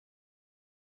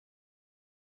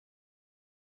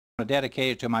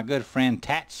Dedicated to my good friend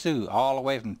Tatsu, all the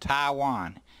way from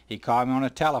Taiwan. He called me on the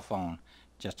telephone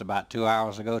just about 2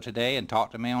 hours ago today and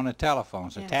talked to me on the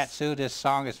telephone. So yes. Tatsu, this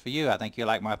song is for you. I think you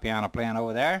like my piano playing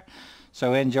over there.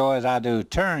 So enjoy as I do.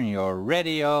 Turn your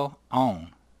radio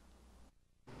on.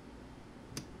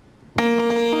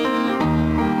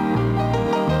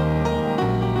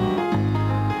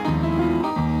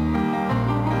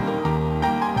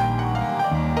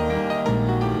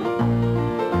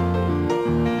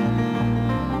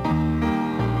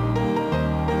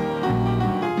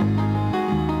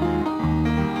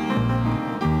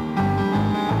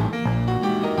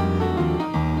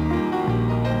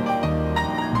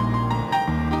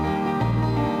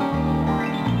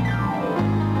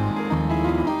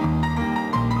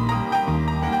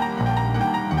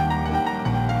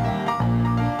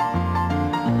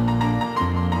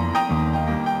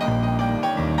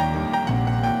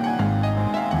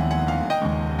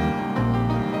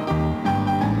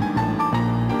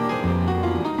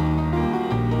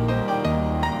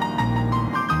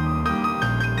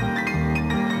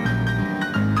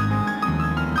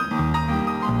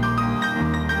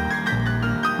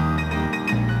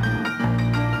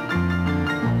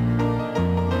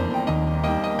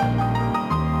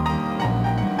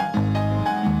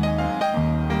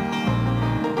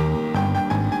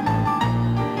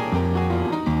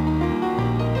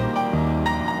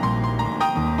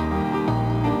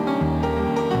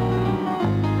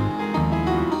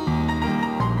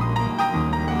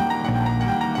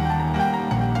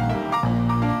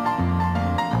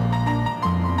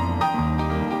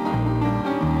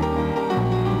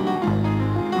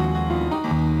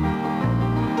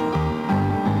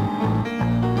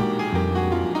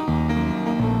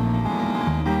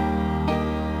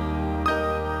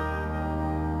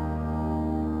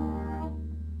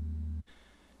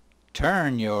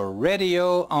 Turn your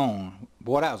radio on.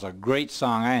 Boy, that was a great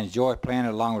song. I enjoy playing it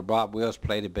along with Bob Wills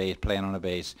playing on the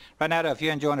bass. Right now, though, if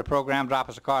you're enjoying the program, drop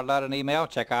us a card, letter, and email.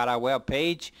 Check out our web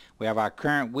page. We have our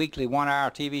current weekly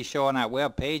 1-hour TV show on that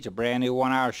web page, a brand new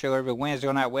 1-hour show every Wednesday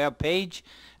on that web page.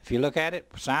 If you look at it,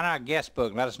 sign our guest book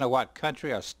and let us know what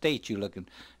country or state you're looking,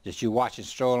 that you're watching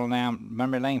strolling down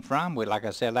memory lane from. Like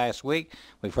I said last week,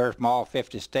 we've heard from all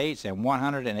 50 states and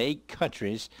 108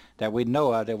 countries that we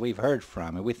know of that we've heard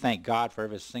from. And we thank God for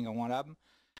every single one of them.